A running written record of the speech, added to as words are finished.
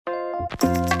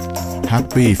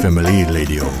Happy Family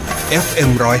Radio FM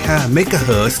 105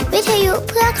 MHz วิทยุ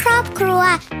เพื่อครอบครัว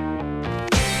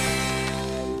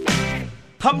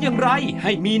ทำอย่างไรใ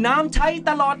ห้มีน้ำใช้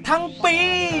ตลอดทั้งปี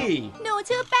หนู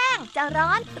ชื่อแป้งจะร้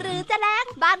อนหรือจะแล้ง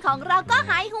บ้านของเราก็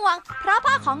หายห่วงเพราะ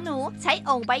พ่อของหนูใช้โ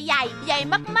อ่งใบใหญ่ใหญ่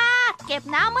มากๆเก็บ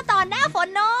น้ำเมื่อตอนหน้าฝน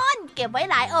โน้นเก็บไว้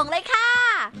หลายโอ่งเลยค่ะ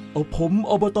ผม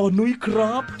อบต.นุ้ยค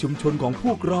รับชุมชนของพ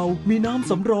วกเรามีน้ำ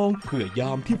สำรองเพื่อย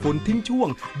ามที่ฝนทิ้งช่วง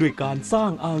ด้วยการสร้า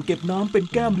งอ่างเก็บน้ำเป็น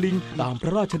แก้มลิงตามพร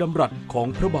ะราชดำรัสของ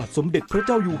พระบาทสมเด็จพระเ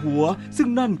จ้าอยู่หัวซึ่ง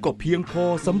นั่นก็เพียงพอ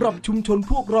สำหรับชุมชน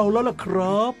พวกเราแล้วล่ะค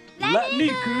รับและ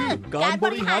นี่คือการบ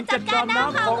ริหารจัดการน้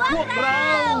ำของพวกเรา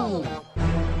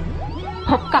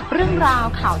พบกับเรื่องราว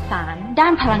ข่าวสารด้า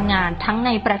นพลังงานทั้งใน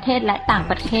ประเทศและต่าง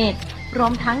ประเทศรว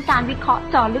มทั้งการวิเคราะห์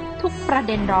เจาะลึกทุกประเ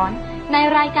ด็นร้อนใน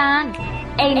รายการ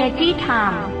Energy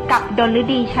Time กับดลฤ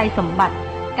ดีชัยสมบัติ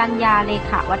กัญญาเล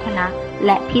ขาวัฒนะแ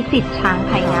ละพิสิทธิ์ช้างไ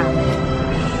พงาม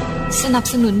สนับ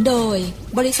สนุนโดย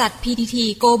บริษัท PTT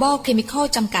Global Chemical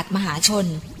จำกัดมหาชน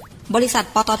บริษัท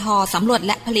ปตท.สำรวจแ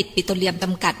ละผลิตปิโตรเลียมจ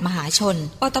ำกัดมหาชน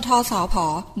ปตท.สผ.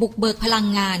บุกเบิกพลัง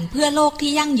งานเพื่อโลก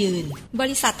ที่ยั่งยืนบ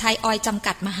ริษัทไทยออยล์จำ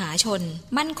กัดมหาชน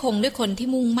มั่นคงด้วยคนที่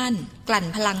มุ่งมั่นกลั่น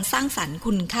พลังสร้างสรรค์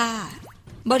คุณค่า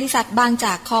บริษัทบางจ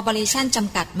ากคอร์ปอเรชั่นจ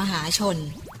ำกัดมหาชน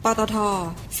ปตท.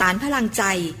สารพลังใจ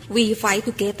We Fight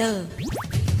Together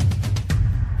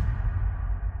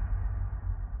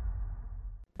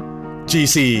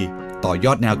GC ต่อย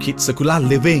อดแนวคิด Circular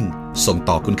Living ส่ง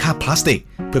ต่อคุณค่าพลาสติก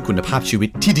เพื่อคุณภาพชีวิต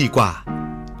ที่ดีกว่า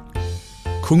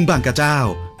คุ้งบางกระเจ้า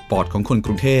ปอดของคนก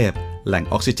รุงเทพแหล่ง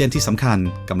ออกซิเจนที่สำคัญ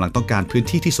กำลังต้องการพื้น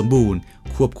ที่ที่สมบูรณ์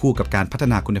ควบคู่กับการพัฒ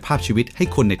นาคุณภาพชีวิตให้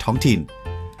คนในท้องถิ่น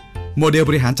โมเดล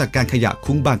บริหารจัดการขยะ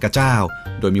คุ้งบางกระเจ้า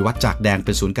โดยมีวัดจากแดงเ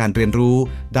ป็นศูนย์การเรียนรู้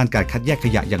ด้านการคัดแยกข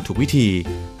ยะอย่างถูกวิธี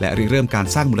และริเริ่มการ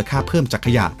สร้างมูลค่าเพิ่มจากข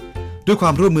ยะด้วยคว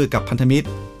ามร่วมมือกับพันธมิตร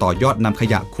ต่อยอดนำข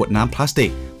ยะขวดน้ำพลาสติ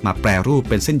กมาแปรรูป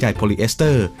เป็นเส้นใยโพลีเอสเต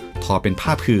อร์ทอเป็นผ้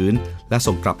าผืนและ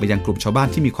ส่งกลับไปยังกลุ่มชาวบ้าน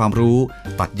ที่มีความรู้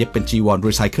ตัดเย็บเป็นจีวร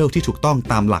รีไซเคิลที่ถูกต้อง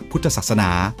ตามหลักพุทธศาสนา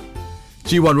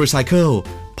จีวรรีไซเคิล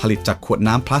ผลิตจากขวด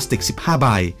น้ำพลาสติก15ใบ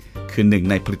คือหนึ่ง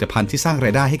ในผลิตภัณฑ์ที่สร้างร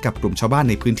ายได้ให้กับกลุ่มชาวบ้าน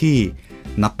ในพื้นที่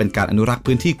นับเป็นการอนุรักษ์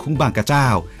พื้นที่คุ้งบางกระเจ้า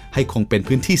ให้คงเป็น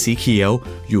พื้นที่สีเขียว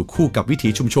อยู่คู่กับวิถี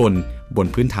ชุมชนบน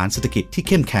พื้นฐานเศรษฐกิจที่เ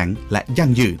ข้มแข็งและยั่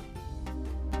งยืน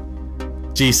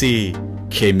GC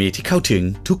เคมีที่เข้าถึง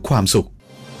ทุกความสุข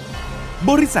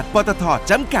บริษัทปตท.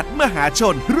จำกัดมหาช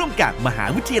นร่วมกับมหา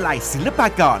วิทยาลัยศิลปา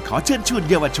กรขอเชิญชวน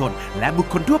เยาวชนและบุค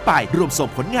คลทั่วไปร่วมส่ง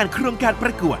ผลงานโครงการปร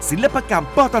ะกวดศิลปกรรม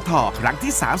ปตท.ครั้ง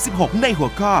ที่36ในหั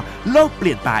วข้อโลกเป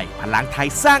ลี่ยนไปพลังไทย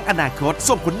สร้างอนาคต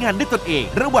ส่งผลงานด้วยตนเอง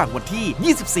ระหว่างวัน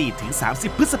ที่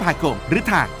 24-30 พฤษภาคมหรือ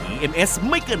ทาง EMS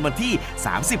ไม่เกินวันที่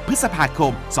 30 พฤษภาค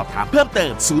มสอบถามเพิ่มเติ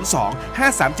ม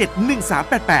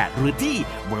 02-537-1388 หรือที่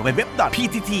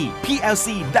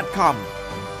www.pttplc.com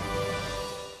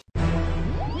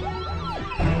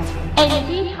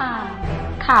Energy Time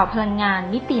ข่าวพลังงาน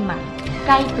มิติใหม่ใ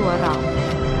กล้ตัวเรา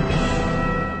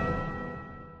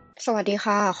สวัสดี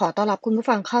ค่ะขอต้อนรับคุณผู้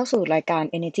ฟังเข้าสู่รายการ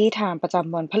Energy Time ประจ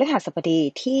ำวันพฤหัสบดี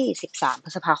ที่13พฤ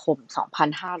ษภาคม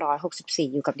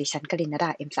2564อยู่กับดิฉันกฤณดา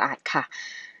เอ็มสะอาดค่ะ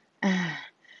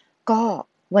ก็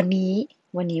วันนี้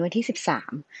วันที่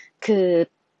13คือ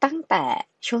ตั้งแต่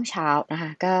ช่วงเช้านะคะ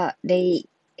ก็ได้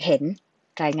เห็น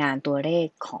รายงานตัวเลข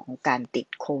ของการติด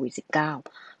โควิด -19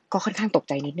ก็ค่อนข้างตก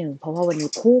ใจนิดนึงเพราะว่าวันนี้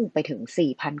พุ่งไปถึง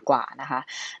 4,000 กว่านะคะ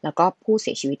แล้วก็ผู้เ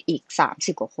สียชีวิตอีก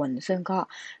30กว่าคนซึ่งก็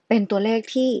เป็นตัวเลข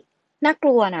ที่น่าก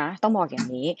ลัวนะต้องบอกอย่าง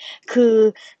นี้คือ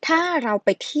ถ้าเราไป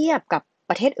เทียบกับ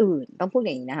ประเทศอื่นต้องพูดอ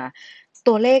ย่างนี้นะคะ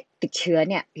ตัวเลขติดเชื้อ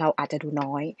เนี่ยเราอาจจะดู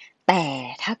น้อยแต่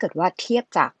ถ้าเกิดว่าเทียบ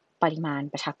จากปริมาณ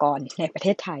ประชากรในประเท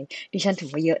ศไทยดิฉันถือ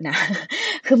ว่าเยอะนะ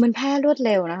คือมันแพร่รวดเ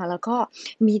ร็วนะคะแล้วก็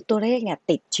มีตัวเลขเนี่ย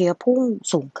ติดเชื้อพุ่ง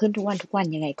สูงขึ้นทุกวัน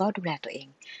ยังไงก็ดูแลตัวเอง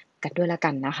กันด้วยละกั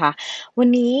นนะคะวัน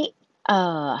นี้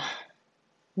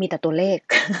มีแต่ตัวเลข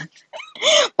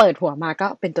เปิดหัวมาก็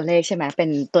เป็นตัวเลขใช่ไหมเป็น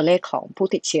ตัวเลขของผู้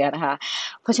ติดเชื้อนะคะ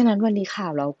เพราะฉะนั้นวันนี้ข่า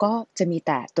วเราก็จะมีแ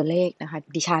ต่ตัวเลขนะคะ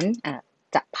ดิฉัน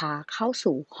จะพาเข้า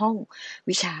สู่ห้อง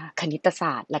วิชาคณิตศ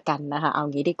าสตร์ละกันนะคะเอา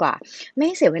งี้ดีกว่าไม่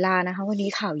เสียเวลานะคะวันนี้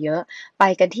ข่าวเยอะไป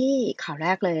กันที่ข่าวแร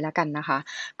กเลยละกันนะคะ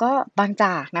ก็บางจ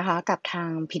ากนะคะกับทาง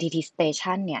PTT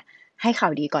Station เนี่ยให้ข่า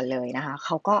วดีก่อนเลยนะคะเข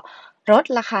าก็ลด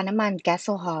ราคาน้ำมันแก๊สโซ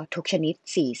ฮอล์ทุกชนิด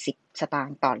40สตาง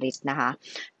ค์ต่อลิตรนะคะ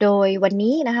โดยวัน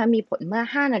นี้นะคะมีผลเมื่อ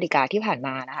 5 นาฬิกาที่ผ่านม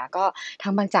านะคะก็ทา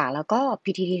งบางจากแล้วก็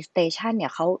PTT Station เนี่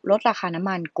ยเขาลดราคาน้ำ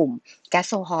มันกลุ่มแก๊สโ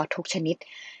ซฮอล์ทุกชนิด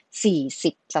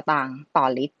40สตางค์ต่อ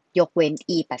ลิตรยกเว้น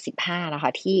E85 นะค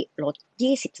ะที่ลด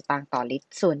20สตางค์ต่อลิตร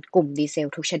ส่วนกลุ่มดีเซล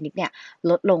ทุกชนิดเนี่ย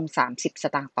ลดลง30ส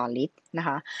ตางค์ต่อลิตรนะค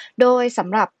ะโดยส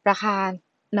ำหรับราคา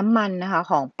น้ำมันนะคะ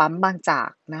ของปั๊มบางจาก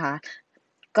นะคะ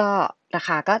ก็ ราค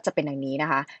าก็จะเป็นอย่างนี้นะ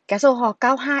คะแก๊สโซฮอล์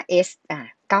 95S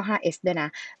 95S ด้วยนะ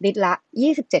ลิตรละ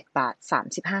27.35 บาท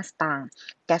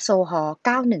แก๊สโซฮอล์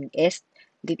 91S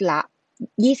ลิตรละ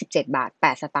27.08 บาท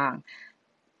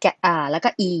แล้วก็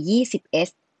E20S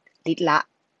ลิตรละ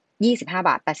25.84 บ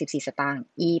าท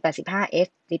E85S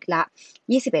ลิตรละ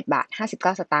21.59 บาท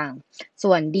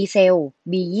ส่วนดีเซล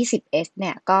B20S เ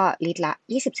นี่ยก็ลิตรละ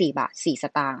24.04 บาท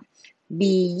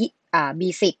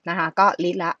B10 นะคะก็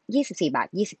ลิตรละ24.29 บาท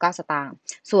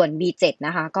ส่วน B7 น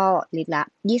ะคะก็ลิตรละ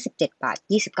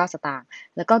27.29 บาท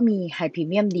แล้วก็มีไฮพรีเ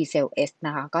มียมดีเซล S น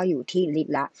ะคะก็อยู่ที่ลิต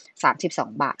รละ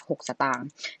32.06 บาท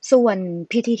ส่วน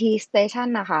PTT Station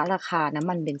นะคะราคาน้ำ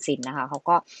มันเบนซินนะคะเขา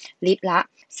ก็ลิตรละ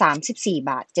34.76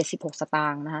 บาท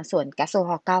นะคะส่วนแก๊สโซฮ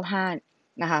อล์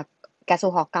 95นะคะแก๊สโซ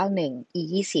ฮอล์ 91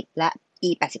 E20 และ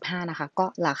E85 นะคะก็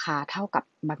ราคาเท่ากับ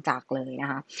บางจากเลยนะ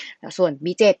คะส่วน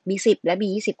B7 B10 และ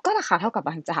B20 ก็ราคาเท่ากับ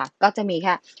บางจากก็จะมีแ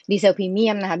ค่ดีเซลพรีเมี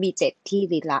ยมนะคะ B7 ที่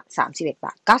ลิตรละ31.96 บ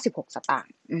าท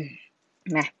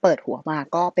นะเปิดหัวมา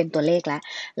ก็เป็นตัวเลข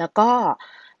แล้วก็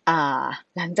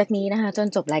หลังจากนี้นะคะจน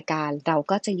จบรายการเรา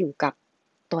ก็จะอยู่กับ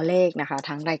ตัวเลขนะคะ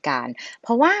ทั้งรายการเพ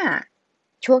ราะว่า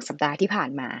ช่วงสัปดาห์ที่ผ่าน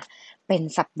มาเป็น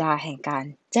สัปดาห์แห่งการ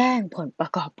แจ้งผลปร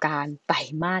ะกอบการไตร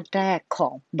มาสแรกขอ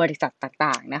งบริษัท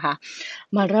ต่างๆนะคะ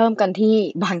มาเริ่มกันที่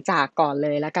บางจากก่อนเล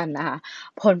ยแล้วกันนะคะ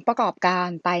ผลประกอบการ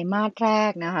ไตรมาสแร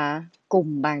กนะคะกลุ่ม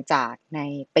บางจากใน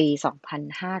ปี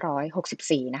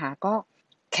2564นะคะก็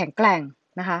แข็งแกร่ง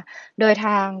นะคะโดยท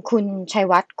างคุณชัย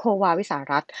วัฒน์โควาวิสา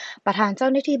รัตน์ประธานเจ้า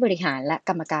หน้าที่บริหารและก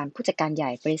รรมการผู้จัดการให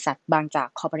ญ่บริษัทบางจาก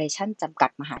คอร์ปอเรชั่นจำกัด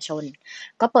มหาชน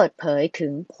ก็เปิดเผยถึ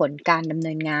งผลการดำเ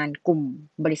นินงานกลุ่ม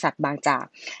บริษัทบางจาก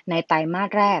ในไตรมาส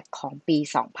แรกของปี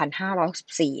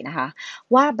2564นะคะ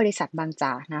ว่าบริษัทบางจ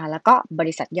ากนะคะแล้วก็บ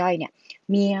ริษัทย่อยเนี่ย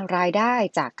มีรายได้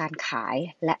จากการขาย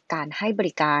และการให้บ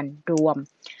ริการรวม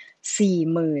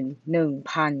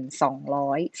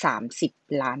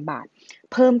 41,230 ล้านบาท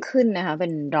เพิ่มขึ้นนะคะเป็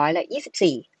น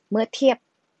24%เมื่อเทียบ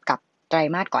กับไตร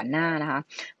มาสก่อนหน้านะคะ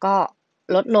ก็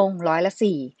ลดลง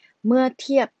4%เมื่อเ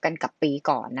ทียบกันกับปี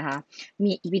ก่อนนะคะ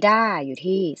มี EBITDA อยู่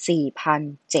ที่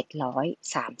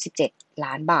 4,737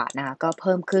 ล้านบาทนะคะก็เ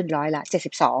พิ่มขึ้น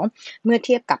72%เมื่อเ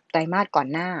ทียบกับไตรมาสก่อน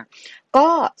หน้าก็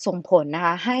ส่งผลนะค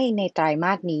ะให้ในไตรม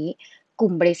าสนี้ก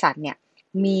ลุ่มบริษัทเนี่ย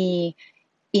มี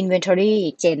Inventory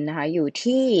Gen นะคะอยู่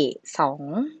ที่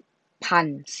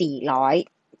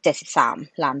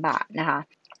 2,473 ล้านบาทนะคะ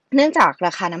เนื่องจากร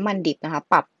าคาน้ำมันดิบนะคะ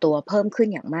ปรับตัวเพิ่มขึ้น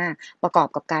อย่างมากประกอบ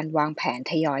กับการวางแผน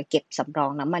ทยอยเก็บสำรอ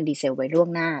งน้ำมันดีเซลไว้ล่วง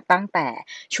หน้าตั้งแต่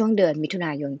ช่วงเดือนมิถุน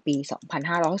ายนปี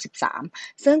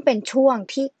2563ซึ่งเป็นช่วง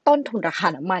ที่ต้นทุนราคา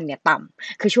น้ำมันเนี่ยต่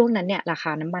ำคือช่วงนั้นเนี่ยราค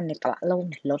าน้ำมันในตลาดโลก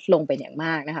ลดลงเป็นอย่างม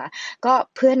ากนะคะก็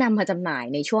เพื่อนำมาจำหน่าย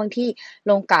ในช่วงที่โ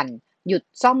รงกลั่นหยุด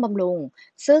ซ่อมบำรุง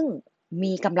ซึ่ง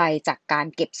มีกำไรจากการ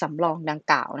เก็บสำรองดัง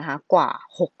กล่าวนะคะกว่า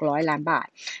600 ล้านบาท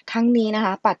ทั้งนี้นะค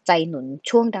ะปัจจัยหนุน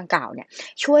ช่วงดังกล่าวเนี่ย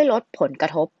ช่วยลดผลกร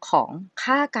ะทบของ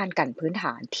ค่าการกลั่นพื้นฐ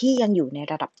านที่ยังอยู่ใน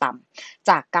ระดับต่ำ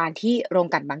จากการที่โรง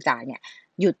กลั่นบางจากเนี่ย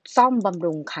หยุดซ่อมบำ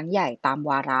รุงครั้งใหญ่ตาม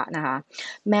วาระนะคะ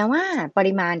แม้ว่าป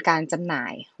ริมาณการจำหน่า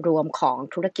ยรวมของ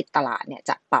ธุรกิจตลาดเนี่ย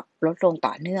จะปรับลดลง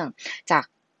ต่อเนื่องจาก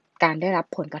การได้รับ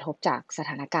ผลกระทบจากสถ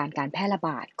านการณ์การแพร่ระบ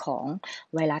าดของ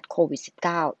ไวรัสโควิด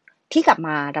 -19 ที่กลับ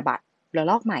มาระบาดระ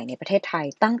ลอกใหม่ในประเทศไทย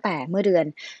ตั้งแต่เมื่อเดือน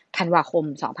ธันวาคม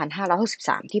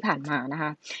2563ที่ผ่านมานะค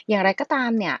ะอย่างไรก็ตาม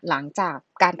เนี่ยหลังจาก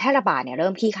การแพร่ระบาดเนี่ยเริ่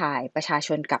มคลี่คลายประชาช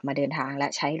นกลับมาเดินทางและ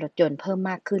ใช้รถยนต์เพิ่ม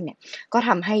มากขึ้นเนี่ยก็ท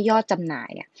ำให้ยอดจำหน่าย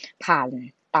เนี่ยผ่าน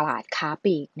ตลาดค้าป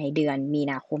ลีกในเดือนมี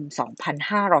นาคม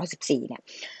2564เนี่ย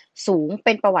สูงเ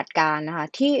ป็นประวัติการณ์นะคะ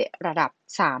ที่ระดับ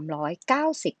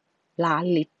390 ล้าน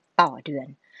ลิตรต่อเดือน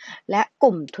และก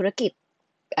ลุ่มธุรกิจ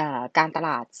การตล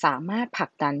าดสามารถผลั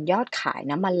กดันยอดขาย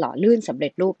น้ำมันหล่อลื่นสำเร็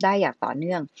จรูปได้อย่างต่อเ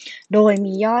นื่องโดย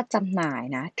มียอดจำหน่าย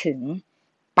นะถึง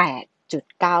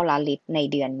 8.9 ล้านลิตรใน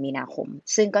เดือนมีนาคม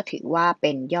ซึ่งก็ถือว่าเ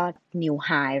ป็นยอด New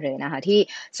High เลยนะคะที่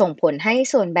ส่งผลให้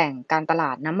ส่วนแบ่งการตล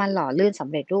าดน้ำมันหล่อลื่นสำ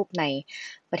เร็จรูปใน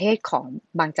ประเทศของ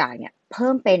บางจากเนี่ยเ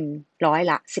พิ่มเป็น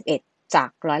11%จาก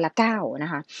9%น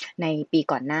ะคะในปี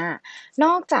ก่อนหน้าน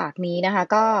อกจากนี้นะคะ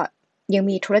ก็ยัง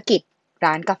มีธุรกิจ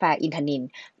ร้านกาแฟอินทนิล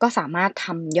ก็สามารถท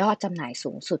ำยอดจำหน่าย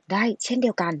สูงสุดได้เช่นเดี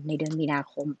ยวกันในเดือนมีนา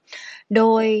คมโด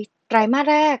ยไตรมาส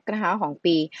แรกนะคะของ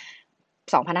ปี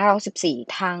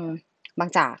2564ทางบาง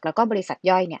จากแล้วก็บริษัท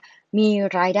ย่อยเนี่ยมี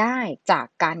รายได้จาก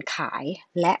การขาย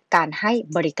และการให้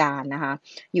บริการนะคะ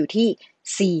อยู่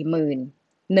ที่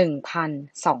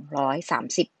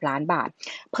 41,230 ล้านบาท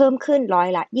เพิ่มขึ้น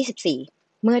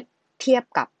24%เมื่อเทียบ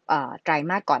กับไตร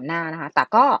มาสก่อนหน้านะคะแต่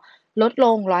ก็ลดล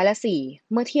ง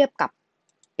4%เมื่อเทียบกับ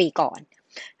ปีก่อน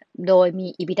โดยมี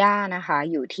EBITDA นะคะ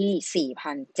อยู่ที่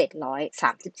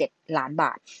 4,737 ล้านบ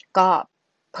าทก็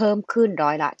เพิ่มขึ้น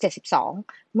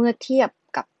72%เมื่อเทียบ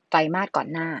กับ ไตรมาสก่อน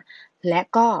หน้าและ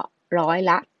ก็ร้อย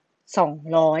ละ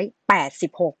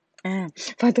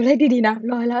286ฟังตัวเลขดีๆนะ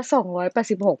ร้อยละ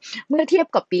286เมื่อเทียบ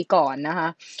กับปีก่อนนะคะ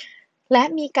และ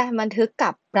มีการบันทึกกั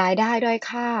บรายได้ด้อย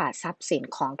ค่าทรัพย์สิน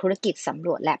ของธุรกิจสำร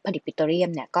วจและผลิตปิโตรเลียม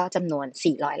เนี่ยก็จำนวน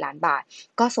400ล้านบาท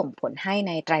ก็ส่งผลให้ใ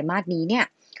นไตรมาสนี้เนี่ย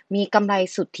มีกำไร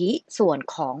สุทธิส่วน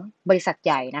ของบริษัทใ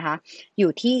หญ่นะคะอ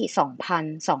ยู่ที่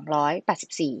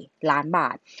 2,284 ล้านบา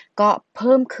ทก็เ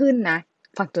พิ่มขึ้นนะ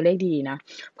ฟังตัวเลขดีนะ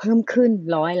เพิ่มขึ้น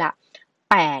ร้อยละ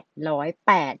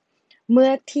808เมื่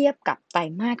อเทียบกับไตร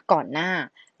มาสก่อนหน้า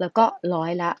แล้วก็ร้อ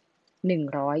ยละ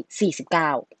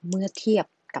149เมื่อเทียบ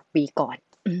กับปีก่อน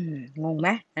งงไหม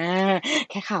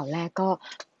แค่ข่าวแรกก็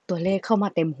ตัวเลขเข้ามา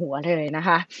เต็มหัวเลยนะค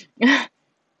ะ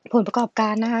ผลประกอบกา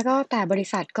รนะคะก็แต่บริ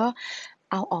ษัทก็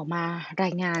เอาออกมารา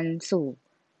ยงานสู่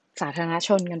สาธารณช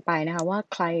นกันไปนะคะว่า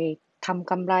ใครทำ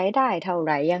กำไรได้เท่าไห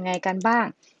ร่ยังไงกันบ้าง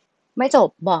ไม่จบ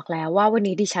บอกแล้วว่าวัน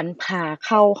นี้ดิฉันพาเ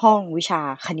ข้าห้องวิชา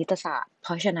คณิตศาสตร์เพ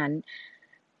ราะฉะนั้น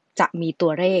จะมีตั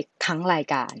วเลขทั้งราย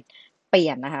การเปลี่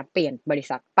ยนนะคะเปลี่ยนบริ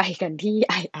ษัทไปกันที่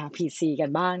IRPC กัน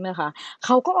บ้างนะคะเข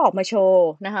าก็ออกมาโชว์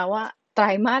นะคะว่าไตร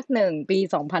มาส1ปี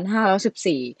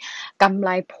2514กำไร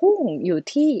พุ่งอยู่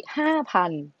ที่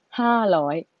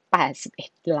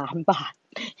 5,581 ล้านบาท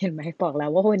เห็นไหมบอกแล้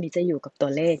วว่าวันนี้จะอยู่กับตั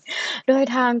วเลขโดย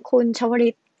ทางคุณชวลิ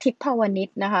ตทิพพวณิช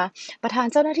นะคะประธาน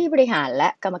เจ้าหน้าที่บริหารและ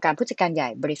กรรมการผู้จัดการใหญ่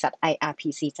บริษัท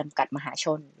IRPC จำกัดมหาช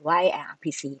นหรือว่า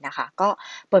IRPC นะคะก็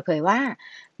เปิดเผยว่า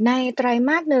ในไตรม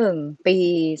าส1ปี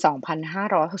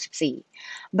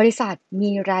2564บริษัท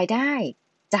มีรายได้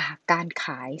จากการข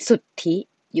ายสุทธิ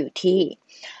อยู่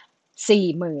ที่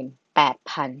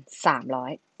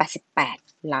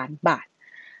 48,388 ล้านบาท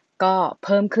ก็เ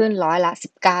พิ่มขึ้นร้อยละ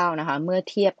19นะคะเมื่อ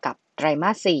เทียบกับไตรมา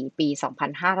ส4ปี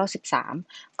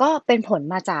2513ก็เป็นผล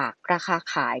มาจากราคา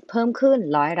ขายเพิ่มขึ้น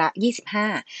ร้อยละ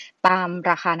25ตาม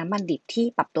ราคาน้ำมันดิบที่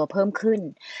ปรับตัวเพิ่มขึ้น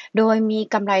โดยมี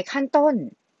กำไรขั้นต้น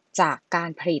จากการ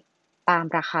ผลิตตาม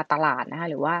ราคาตลาดนะคะ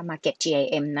หรือว่า Market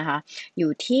GIM นะคะอ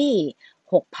ยู่ที่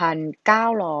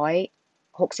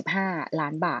 6,965 ล้า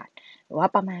นบาทหรือว่า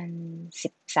ประมาณ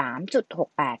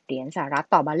 13.68 เหรียญสหรัฐ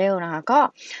ต่อบาร์เรลนะคะก็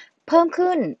เพิ่ม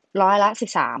ขึ้นร้อยละ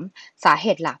13สาเห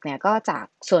ตุหลักเนี่ยก็จาก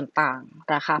ส่วนต่าง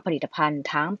ราคาผลิตภัณฑ์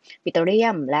ทั้งปิโตรเลีย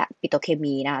มและปิโตรเค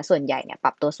มีนะคะส่วนใหญ่เนี่ยป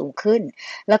รับตัวสูงขึ้น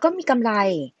แล้วก็มีกำไร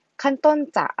ขั้นต้น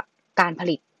จากการผ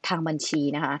ลิตทางบัญชี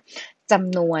นะคะจ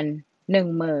ำนวน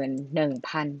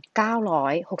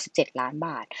 11,967 ล้านบ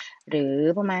าทหรือ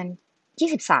ประมาณ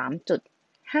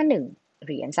 23.51 เห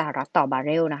รียญสหรัฐต่อบาร์เ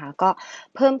รลนะคะก็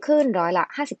เพิ่มขึ้นร้อยละ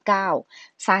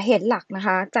59สาเหตุหลักนะค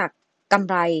ะจากกำ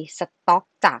ไรสต็อก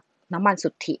จากน้ำมันสุ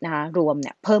ทธินะคะรวมเ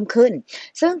นี่ยเพิ่มขึ้น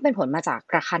ซึ่งเป็นผลมาจาก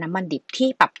ราคาน้ำมันดิบที่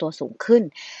ปรับตัวสูงขึ้น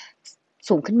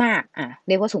มากเ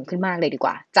รียกว่าสูงขึ้นมากเลยดีก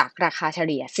ว่าจากราคาเฉ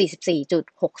ลี่ย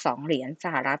 44.62 เหรียญส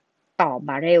หรัฐต่อบ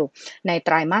าร์เรลในไต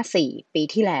รมาส4ปี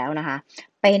ที่แล้วนะคะ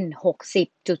เป็น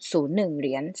 60.01 เห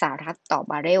รียญสหรัฐต่อ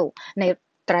บาร์เรลใน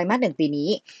ไตรมาส1ปีนี้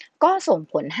ก็ส่ง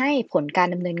ผลให้ผลการ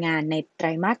ดำเนินงานในไตร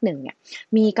มาส1เนี่ย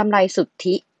มีกำไรสุท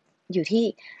ธิอยู่ที่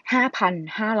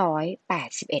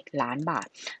 5,581 ล้านบาท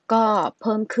ก็เ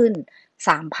พิ่มขึ้น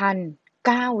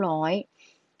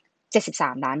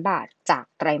 3,973 ล้านบาทจาก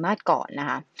ไตรมาสก่อนนะ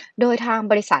คะโดยทาง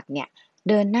บริษัทเนี่ย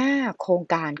เดินหน้าโครง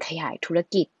การขยายธุร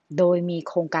กิจโดยมี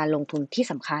โครงการลงทุนที่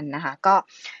สำคัญนะคะก็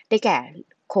ได้แก่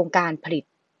โครงการผลิต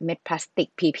เม็ดพลาสติก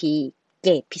PP เก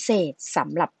รดพิเศษส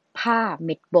ำหรับผ้าเ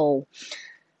ม็ดโบว์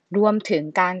รวมถึง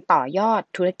การต่อยอด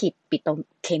ธุรกิจปิโตร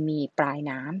เคมีปลาย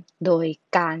น้ำโดย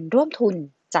การร่วมทุน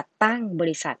จัดตั้งบ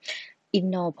ริษัทอิน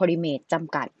โนโพลิเมรจ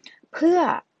ำกัดเพื่อ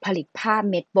ผลิตผ้า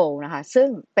เม็ดโบว์นะคะซึ่ง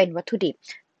เป็นวัตถุดิบ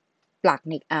หลัก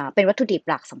เป็นวัตถุดิบ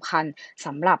หลักสำคัญส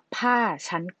ำหรับผ้า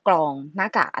ชั้นกรองหน้า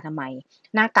กากอนามัย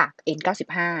หน้ากาก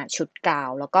N95 ชุดกาว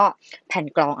แล้วก็แผ่น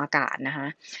กรองอากาศนะคะ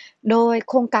โดย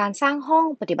โครงการสร้างห้อง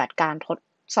ปฏิบัติการทด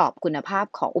สอบคุณภาพ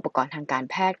ของอุปกรณ์ทางการ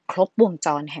แพทย์ครบวงจ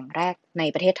รแห่งแรกใน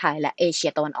ประเทศไทยและเอเชี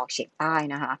ยตะวันออกเฉียงใต้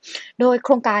นะคะโดยโค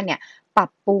รงการเนี่ยปรั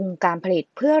บปรุงการผลิต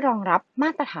เพื่อรองรับม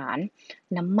าตรฐาน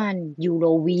น้ำมันยูโร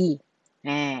วี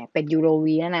เป็นยูโร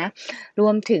วีนะรว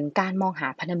มถึงการมองหา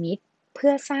พันธมิตรเ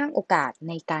พื่อสร้างโอกาสใ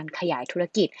นการขยายธุร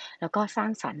กิจแล้วก็สร้า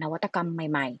งสรรค์นวัตกรรมใ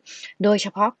หม่ๆโดยเฉ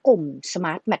พาะกลุ่ม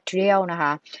Smart Material นะค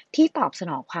ะที่ตอบส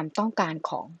นองความต้องการ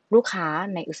ของลูกค้า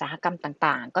ในอุตสาหกรรม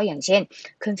ต่างๆก็อย่างเช่น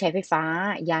เครื่องใช้ไฟฟ้า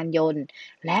ยานยนต์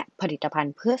และผลิตภัณ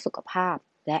ฑ์เพื่อสุขภาพ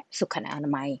และสุขอน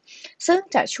ามัยซึ่ง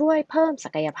จะช่วยเพิ่มศั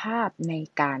กยภาพใน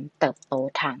การเติบโต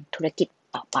ทางธุรกิจ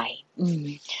ต่อไป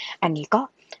อันนี้ก็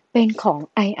เป็นของ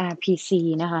IRPC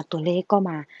นะคะตัวเลขก็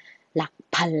มาหลัก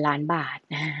พันล้านบาท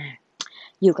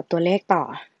อยู่กับตัวเลขต่อ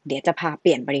เดี๋ยวจะพาเป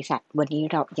ลี่ยนบริษัทวันนี้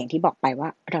เราอย่างที่บอกไปว่า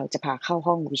เราจะพาเข้า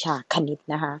ห้องวิชาคณิต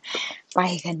นะคะไป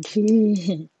กันที่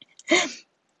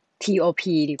TOP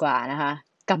ดีกว่านะคะ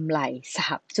กำไร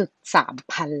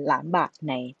 3.3 พันล้านบาท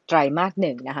ในไตรมาส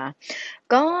1นะคะ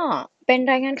ก็เป็น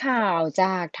รายงานข่าวจ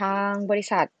ากทางบริ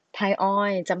ษัทไทยออ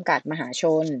ยล์จำกัดมหาช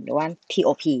นหรือว่า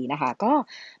TOP นะคะก็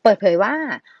เปิดเผยว่า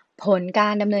ผลกา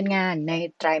รดำเนินงานใน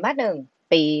ไตรมาส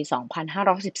1ปี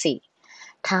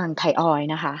 2564ทางไทยออยล์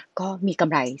นะคะก็มีกำ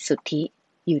ไรสุทธิ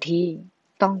อยู่ที่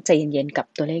ต้องใจเย็นๆกับ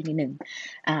ตัวเลขนิดนึง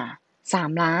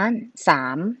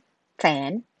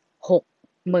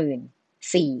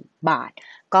3,364,000 บาท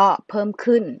ก็เพิ่ม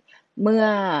ขึ้นเมื่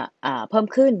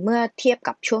อเทียบ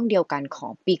กับช่วงเดียวกันขอ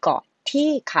งปีก่อนที่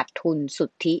ขาดทุนสุ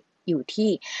ทธิอยู่ที่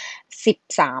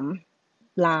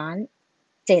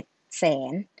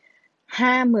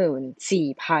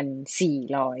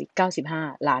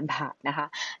13,754,495 ล้านบาทนะคะ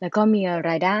แล้วก็มีร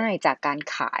ายได้จากการ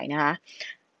ขายนะคะ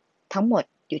ทั้งหมด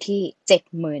อยู่ที่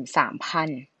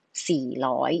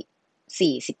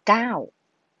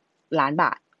73,449 ล้านบ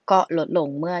าทก็ลดลง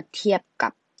เมื่อเทียบกั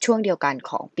บช่วงเดียวกัน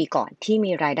ของปีก่อนที่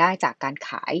มีรายได้จากการข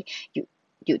าย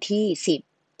อยู่ที่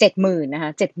70,000นะค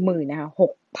ะ6,569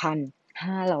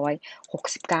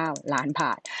 ล้านบ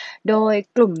าทโดย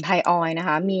กลุ่มไทยออยล์นะค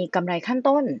ะมีกำไรขั้น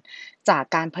ต้นจาก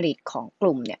การผลิตของก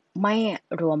ลุ่มเนี่ยไม่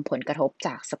รวมผลกระทบจ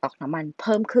ากสต็อกน้ำมันเ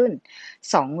พิ่มขึ้น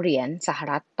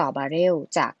$2ต่อบาร์เรล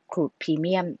จากครูดพรีเ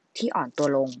มียมที่อ่อนตัว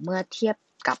ลงเมื่อเทียบ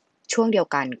กับช่วงเดียว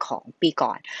กันของปี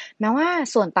ก่อนแม้ว่า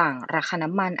ส่วนต่างราคา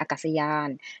น้ำมันอากาศยาน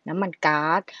น้ำมันก๊า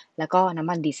ซแล้วก็น้ำ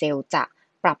มันดีเซลจะ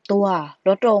ปรับตัวล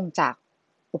ดลงจาก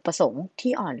อุปสงค์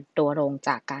ที่อ่อนตัวลงจ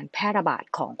ากการแพร่ระบาด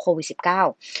ของโควิด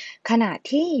 -19 ขณะ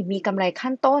ที่มีกำไร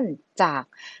ขั้นต้นจาก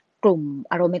กลุ่ม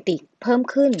อะโรเมติกเพิ่ม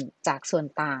ขึ้นจากส่วน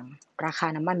ต่างราคา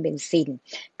น้ำมันเบนซิน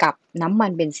กับน้ำมั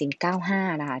นเบนซิน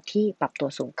95นะคะที่ปรับตัว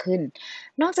สูงขึ้น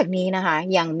นอกจากนี้นะคะ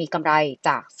ยังมีกำไรจ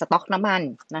ากสต็อกน้ำมัน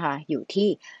นะคะอยู่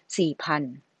ที่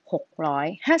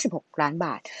 4,656 ล้านบ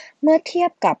าทเมื่อเทีย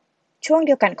บกับช่วงเ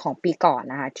ดียวกันของปีก่อน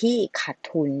นะคะที่ขาด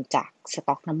ทุนจากส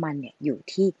ต็อกน้ำมันเนี่ยอยู่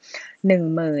ที่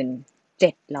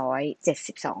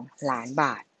 1772 ล้านบ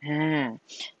าท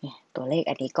ตัวเลข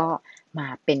อันนี้ก็มา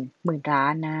เป็นหมื่นล้า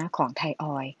นนะของไทยอ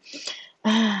อยล์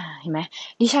เห็นไหม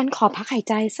ดิฉันขอพักหาย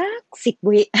ใจสัก10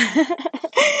 วิ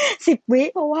 10 วิ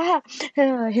เพราะว่า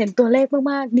เห็นตัวเลข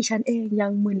มากๆดิฉันเองยั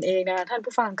งมึนเองนะท่าน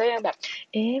ผู้ฟังก็ยังแบบ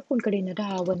คุณกฤษด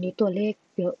าวันนี้ตัวเลข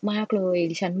เยอะมากเลย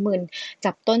ดิฉันมึน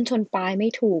จับต้นชนปลายไม่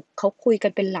ถูกเขาคุยกั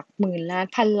นเป็นหลักหมื่นล้าน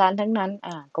พันล้านทั้งนั้น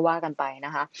ก็ว่ากันไปน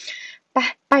ะคะ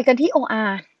ไปกันที่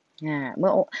OR เ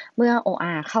มื่อ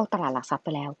OR เข้าตลาดหลักทรัพย์ไป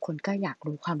แล้วคนก็อยาก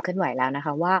รู้ความเคลื่อนไหวแล้วนะค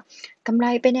ะว่ากำไร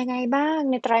เป็นยังไงบ้าง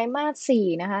ในไตรมาส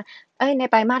4นะคะใน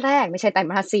ไตรมาสแรกไม่ใช่ไตร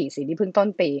มาส4สินี่เพิ่งต้น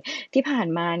ปีที่ผ่าน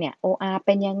มาเนี่ย OR เ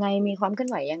ป็นยังไงมีความเคลื่อ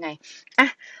นไหวยังไง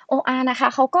OR นะคะ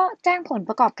เขาก็แจ้งผลป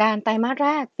ระกอบการไตรมาสแร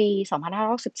กปี2564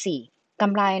ก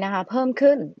ำไรนะคะเพิ่ม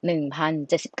ขึ้น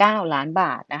 1,079 ล้านบ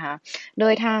าทนะคะโด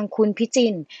ยทางคุณพิจิ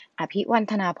นอภิวัน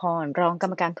ธนาพรรองกร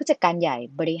รมการผู้จัดการใหญ่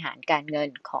บริหารการเงิน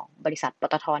ของบริษัทป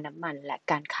ตท.น้ำมันและ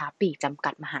การค้าปลีกจำ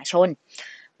กัดมหาชน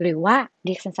หรือว่าเ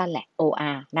รียกสั้นๆแหละ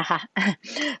OR นะคะ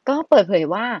ก็เปิดเผย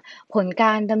ว่าผลก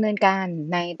ารดำเนินการ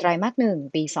ในไตรมาส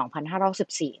1ปี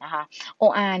2564นะคะ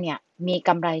OR เนี่ยมีก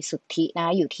ำไรสุทธิน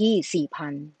ะอยู่ที่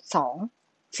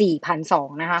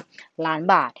4,200 นะคะล้าน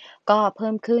บาทก็เ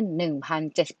พิ่มขึ้น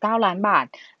 1,079 ล้านบาท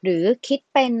หรือคิด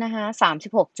เป็นนะคะ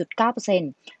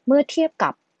 36.9% เมื่อเทียบกั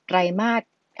บไตรมาส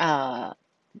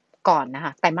ก่อนนะค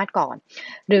ะไตรมาสก่อน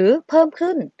หรือเพิ่ม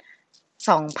ขึ้น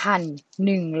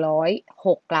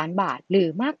 2,106 ล้านบาทหรือ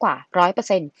มากกว่า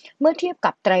 100% เมื่อเทียบ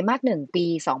กับไตรมาส1ปี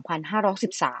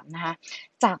2513นะคะ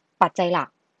จากปัจจัยหลัก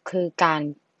คือการ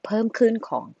เพิ่มขึ้นข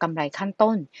องกำไรขั้น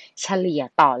ต้นเฉลี่ย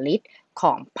ต่อลิตรข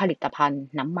องผลิตภัณฑ์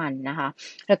น้ำมันนะคะ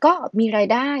แล้วก็มีราย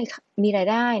ได้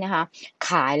นะคะข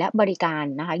ายและบริการ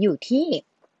นะคะอยู่ที่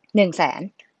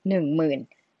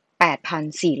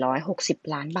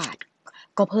 118,460 ล้านบาท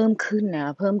ก็เพิ่มขึ้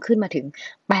นมาถึง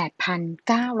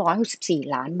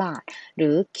 8,964 ล้านบาทหรื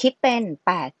อคิดเป็น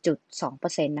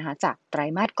 8.2% นะคะจากไตร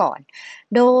มาสก่อน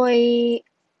โดย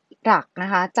หลักนะ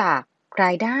คะจากร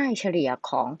ายได้เฉลี่ย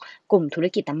ของกลุ่มธุร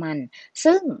กิจน้ำมัน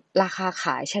ซึ่งราคาข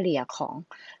ายเฉลี่ยของ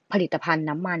ผลิตภัณฑ์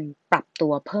น้ำมันปรับตั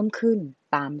วเพิ่มขึ้น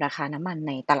ตามราคาน้ำมันใ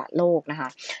นตลาดโลกนะคะ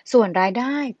ส่วนรายไ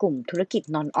ด้กลุ่มธุรกิจ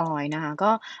นอนออยล์นะคะ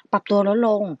ก็ปรับตัวลดล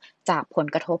งจากผล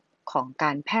กระทบของก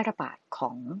ารแพร่ระบาดขอ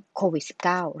งโควิด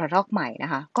 -19 ระลอกใหม่น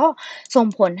ะคะก็ส่ง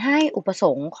ผลให้อุปส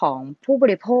งค์ของผู้บ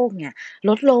ริโภคเนี่ยล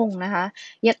ดลงนะคะ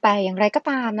แต่อย่างไรก็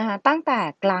ตามนะคะตั้งแต่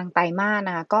กลางไตรมาสน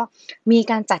ะคะก็มี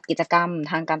การจัดกิจกรรม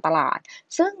ทางการตลาด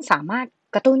ซึ่งสามารถ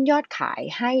กระตุ้นยอดขาย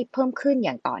ให้เพิ่มขึ้นอ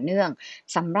ย่างต่อเนื่อง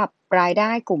สำหรับรายได้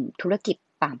กลุ่มธุรกิจ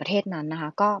ต่างประเทศนั้นนะคะ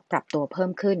ก็ปรับตัวเพิ่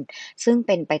มขึ้นซึ่งเ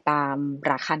ป็นไปตาม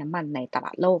ราคาน้ำมันในตล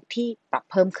าดโลกที่ปรับ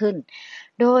เพิ่มขึ้น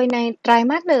โดยในไตร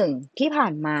มาสหนึ่งที่ผ่า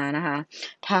นมานะคะ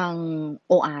ทาง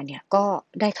OR เนี่ยก็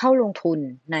ได้เข้าลงทุน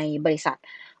ในบริษัท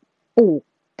ปลูก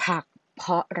ผักเพ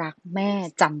าะรักแม่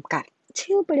จำกัด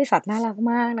ชื่อบริษัทน่ารัก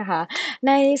มากนะคะใ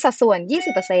นสัดส่วน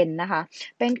 20% นะคะ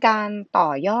เป็นการต่อ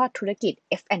ยอดธุรกิจ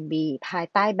F&B ภาย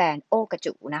ใต้แบรนด์โอกระ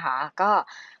จุนะคะก็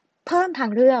เพิ่มทา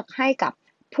งเลือกให้กับ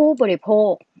ผู้บริโภ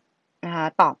คนะคะ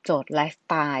ตอบโจทย์ไลฟ์ส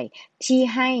ไตล์ที่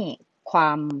ให้คว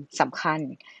ามสำคัญ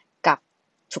กับ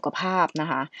สุขภาพนะ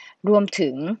คะรวมถึ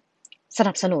งส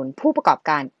นับสนุนผู้ประกอบ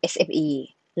การ SME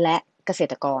และเกษ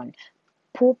ตรกร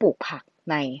ผู้ปลูกผัก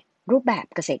ในรูปแบบ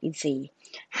เกษตรอินทรีย์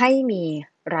ให้มี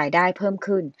รายได้เพิ่ม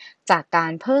ขึ้นจากกา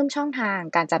รเพิ่มช่องทาง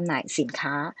การจำหน่ายสิน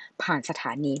ค้าผ่านสถ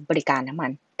านีบริการน้ำมั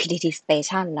น PTT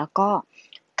Station แล้วก็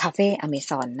คาเฟ่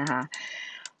Amazon นะคะ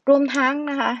รวมทั้ง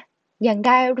นะคะยังไ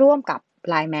ด้ร่วมกับ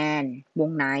Line Man ว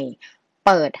งในเ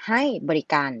ปิดให้บริ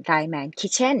การ Line Man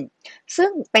Kitchen ซึ่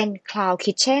งเป็น Cloud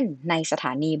Kitchen ในสถ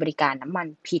านีบริการน้ำมัน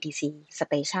PTT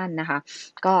Station นะคะ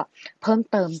ก็เพิ่ม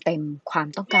เติมเต็มความ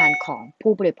ต้องการของ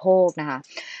ผู้บริโภคนะคะ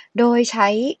โดยใช้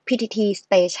PTT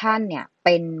Station เนี่ยเ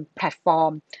ป็นแพลตฟอร์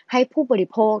มให้ผู้บริ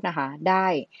โภคนะคะได้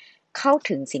เข้า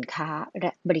ถึงสินค้าแล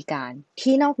ะบริการ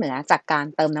ที่นอกเหนือจากการ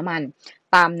เติมน้ำมัน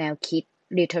ตามแนวคิด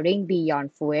Retailing Beyond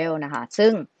Fuel นะคะ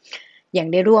ซึ่งยัง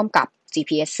ได้ร่วมกับ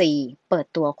GPSC เปิด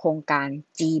ตัวโครงการ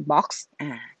G-Box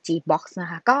G-Box นะ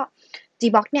คะก็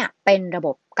G-Box เนี่ยเป็นระบ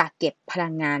บกักเก็บพลั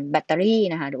งงานแบตเตอรี่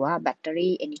นะคะหรือว่า Battery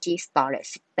Energy Storage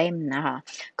System นะคะ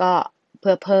ก็เ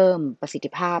พื่อเพิ่มประสิท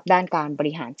ธิภาพด้านการบ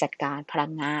ริหารจัดการพลั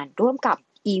งงานร่วมกับ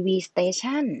EV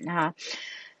Station นะคะ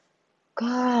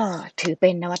ก็ถือเป็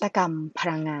นนวัตกรรมพ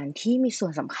ลังงานที่มีส่ว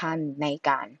นสำคัญใน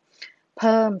การเ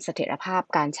พิ่มเสถียรภาพ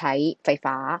การใช้ไฟ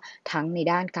ฟ้าทั้งใน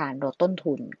ด้านการลดต้น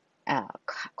ทุน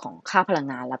ของค่าพลัง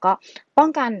งานแล้วก็ป้อง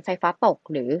กันไฟฟ้าตก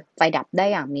หรือไฟดับได้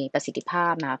อย่างมีประสิทธิภา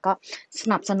พนะก็ส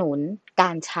นับสนุนกา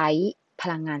รใช้พ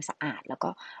ลังงานสะอาดแล้วก็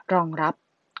รองรับ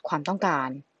ความต้องการ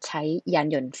ใช้ยาน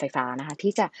ยนต์ไฟฟ้านะคะ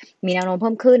ที่จะมีแนวโน้มเ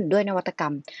พิ่มขึ้นด้วยนวัตกร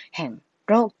รมแห่ง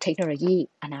โลกเทคโนโลยี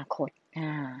อนาคต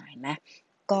เห็นไหม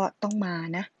ก็ต้องมา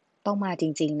นะต้องมาจ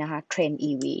ริงๆนะคะเทรนด์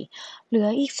EV เหลือ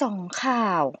อีก2ข่า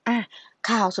ว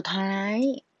ข่าวสุดท้าย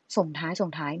ส่ง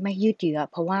ท้ายไม่ยืดเยื้อ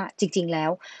เพราะว่าจริงๆแล้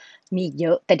วมีเย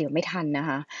อะแต่เดี๋ยวไม่ทันนะค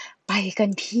ะไปกัน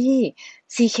ที่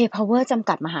CK Power จำ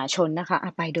กัดมหาชนนะคะ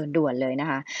ไปด่วนๆเลยนะ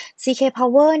คะ CK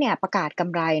Power เนี่ยประกาศก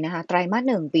ำไรนะคะไตรมาส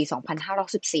1ปี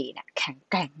2564เนี่ยแข็ง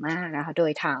แกร่งมากนะคะโด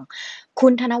ยทางคุ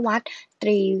ณธนวัฒน์ต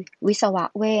รีวิศวะ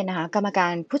เวชนะคะกรรมกา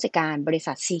รผู้จัดการบริ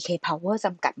ษัท CK Power จ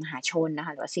ำกัดมหาชนนะค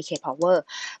ะหรือว่า CK Power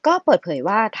ก็เปิดเผย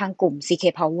ว่าทางกลุ่ม CK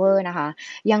Power นะคะ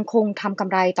ยังคงทำกำ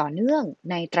ไรต่อเนื่อง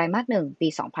ในไตรมาส1ปี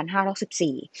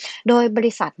2564โดยบ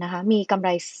ริษัทนะคะมีกำไร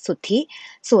สุทธิ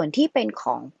ส่วนที่เป็นข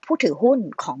องผู้ถือหุ้น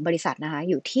ของบริษัทนะคะ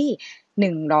อยู่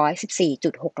ที่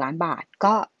114.6 ล้านบาท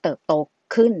ก็เติบโต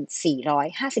ขึ้น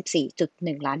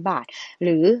454.1 ล้านบาทห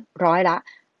รือร้อยละ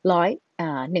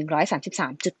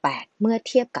133.8 เมื่อ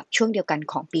เทียบกับช่วงเดียวกัน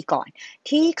ของปีก่อน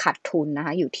ที่ขาดทุนนะค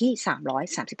ะอยู่ที่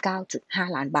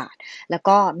339.5 ล้านบาทแล้ว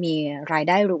ก็มีราย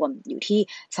ได้รวมอยู่ที่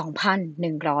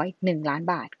 2,101 ล้าน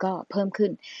บาทก็เพิ่มขึ้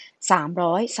น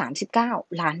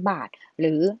339 ล้านบาทห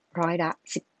รือร้อยละ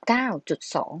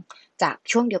19.2 จาก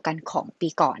ช่วงเดียวกันของปี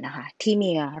ก่อนนะคะที่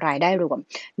มีรายได้รวม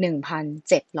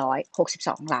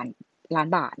 1,762 ล้าน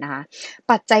บาทนะคะ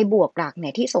ปัจจัยบวกหลักเนี่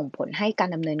ยที่ส่งผลให้การ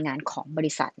ดำเนินงานของบ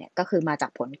ริษัทเนี่ยก็คือมาจา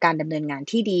กผลการดำเนินงาน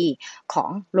ที่ดีของ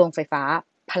โรงไฟฟ้า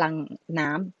พลัง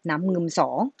น้ำงึม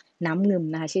2น้ำงึม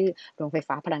นะคะชื่อโรงไฟ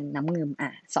ฟ้าพลังน้ำงึม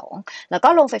2แล้วก็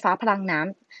โรงไฟฟ้าพลังน้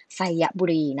ำไซยบุ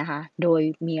รีนะคะโดย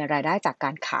มีรายได้จากก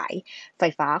ารขายไฟ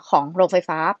ฟ้าของโรงไฟ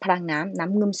ฟ้าพลังน้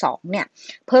ำงึม2เนี่ย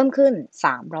เพิ่มขึ้น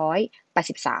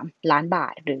383 ล้านบา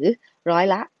ทหรือร้อย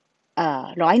ละ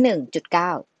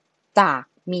 101.9 จาก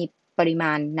มีปริม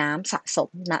าณน้ำสะสม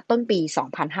ณต้นปี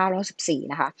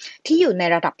2514นะคะที่อยู่ใน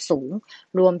ระดับสูง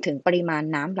รวมถึงปริมาณ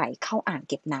น้ำไหลเข้าอ่าง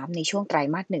เก็บน้ำในช่วงไตร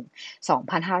มาส1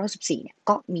 2514เนี่ย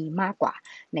ก็มีมากกว่า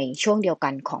ในช่วงเดียวกั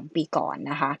นของปีก่อน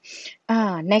นะคะ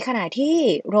ในขณะที่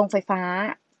โรงไฟฟ้า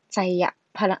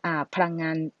พลั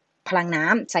งน้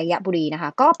ำไซยบุรีนะคะ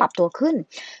ก็ปรับตัวขึ้น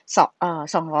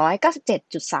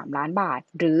297.3 ล้านบาท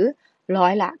หรือร้อ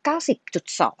ยละ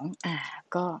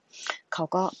 90.2 ก็เขา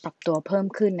ก็ปรับตัวเพิ่ม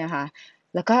ขึ้นนะคะ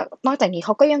แล้วก็นอกจากนี้เข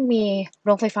าก็ยังมีโร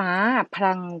งไฟฟ้าพ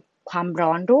ลังความ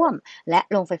ร้อนร่วมและ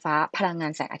โรงไฟฟ้าพลังงา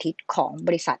นแสงอาทิตย์ของบ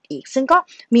ริษัทอีกซึ่งก็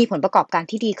มีผลประกอบการ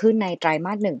ที่ดีขึ้นในไตรม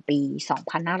าส1ปี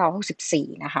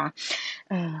2564นะคะ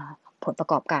ผลประ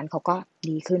กอบการเขาก็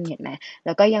ดีขึ้นเห็นไหมแ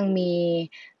ล้วก็ยังมี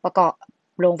ประกอบ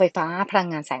โรงไฟฟ้าพลัง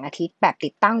งานแสงอาทิตย์แบบติ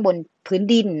ดตั้งบนพื้น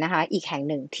ดินนะคะอีกแห่ง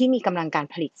หนึ่งที่มีกำลังการ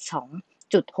ผลิต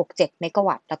 10.67 เมกะ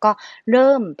วัตต์แล้วก็เ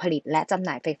ริ่มผลิตและจำห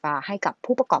น่ายไฟฟ้าให้กับ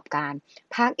ผู้ประกอบการ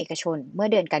ภาคเอกชนเมื่อ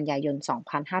เดือนกันยายน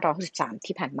 2563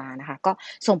 ที่ผ่านมานะคะก็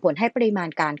ส่งผลให้ปริมาณ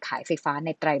การขายไฟฟ้าใน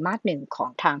ไตรมาส1ของ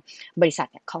ทางบริษัท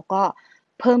เนี่ยเขาก็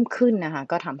เพิ่มขึ้นนะคะ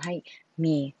ก็ทำให้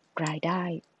มีรายได้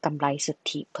กำไรสุท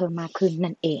ธิเพิ่มมากขึ้น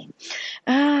นั่นเอง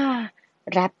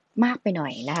แรปมากไปหน่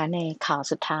อยนะคะในข่าว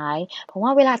สุดท้ายเพราะว่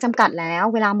าเวลาจำกัดแล้ว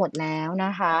เวลาหมดแล้วน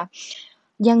ะคะ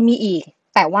ยังมีอีก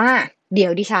แต่ว่าเดี๋ย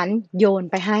วดิฉันโยน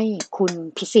ไปให้คุณ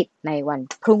พิสิทธิ์ในวัน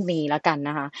พรุ่งนี้แล้วกัน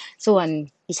นะคะส่วน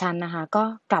ดิฉันนะคะก็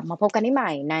กลับมาพบกันได้ให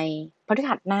ม่ในพฤ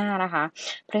หัสหน้านะคะ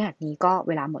พฤหัสนี้ก็เ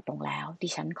วลาหมดลงแล้วดิ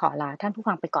ฉันขอลาท่านผู้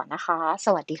ฟังไปก่อนนะคะส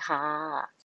วัสดีค่ะ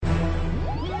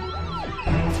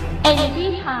Energy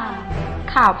Time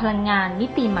ข่าวพลังงานมิ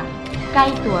ติใหม่ใกล้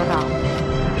ตัวเรา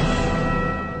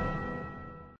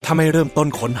ถ้าไม่เริ่มต้น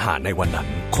ค้นหาในวันนั้น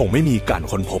คงไม่มีการ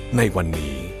ค้นพบในวัน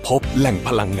นี้พบแหล่งพ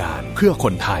ลังงานเพื่อค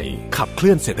นไทยขับเค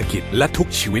ลื่อนเศรษฐกิจและทุก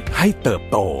ชีวิตให้เติบ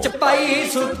โตจะไป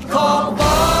สุดขอบ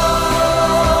ฟ้า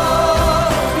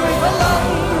ด้วยพลัง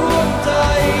รวมใจ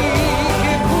เ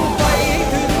คียงคู่ไป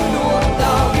ถึงดวงด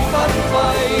าวที่ฝันใฝ่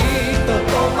เติบ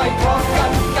โตไปพร้อมกั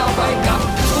นก้าวไปกับ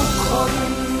ทุกคน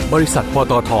บริษัทป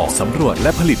ตท.สำรวจแล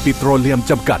ะผลิตปิโตรเลียม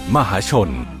จำกัดมหาช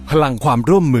นพลังความ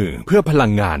ร่วมมือเพื่อพลั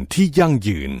งงานที่ยั่ง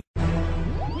ยืน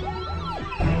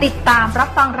ติดตามรับ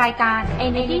ฟังรายการ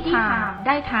Energy Time ไ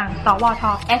ด้ทางสวท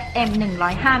FM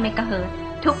 105 เมกะเฮิรตซ์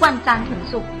ทุกวันจันทร์ถึง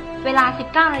ศุกร์เวลา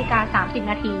 19:30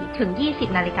 น. ถึง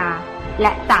 20:00 น. แล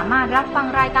ะสามารถรับฟัง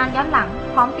รายการย้อนหลัง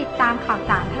พร้อมติดตามข่าว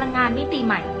สารพลังงานมิติใ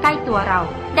หม่ใกล้ตัวเรา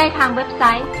ได้ทางเว็บไซ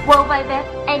ต์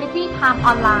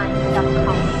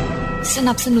www.energytimeonline.com ส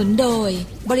นับสนุนโดย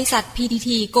บริษัท PTT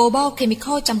Global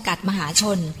Chemical จำกัดมหาช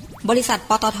นบริษัท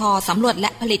ปตท.สำรวจและ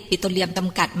ผลิตปิโตรเลียมจ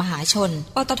ำกัดมหาชน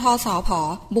ปตท.สผ.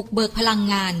บุกเบิกพลัง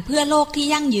งานเพื่อโลกที่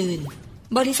ยั่งยืน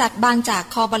บริษัทบางจาก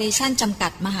คอร์ปอเรชั่นจำกั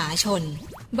ดมหาชน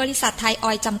บริษัทไทยอ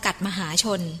อยล์จำกัดมหาช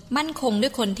นมั่นคงด้ว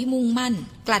ยคนที่มุ่งมั่น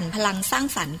กลั่นพลังสร้าง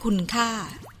สรรค์คุณค่า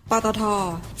ปตท.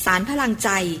สารพลังใจ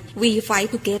We Fight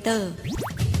Together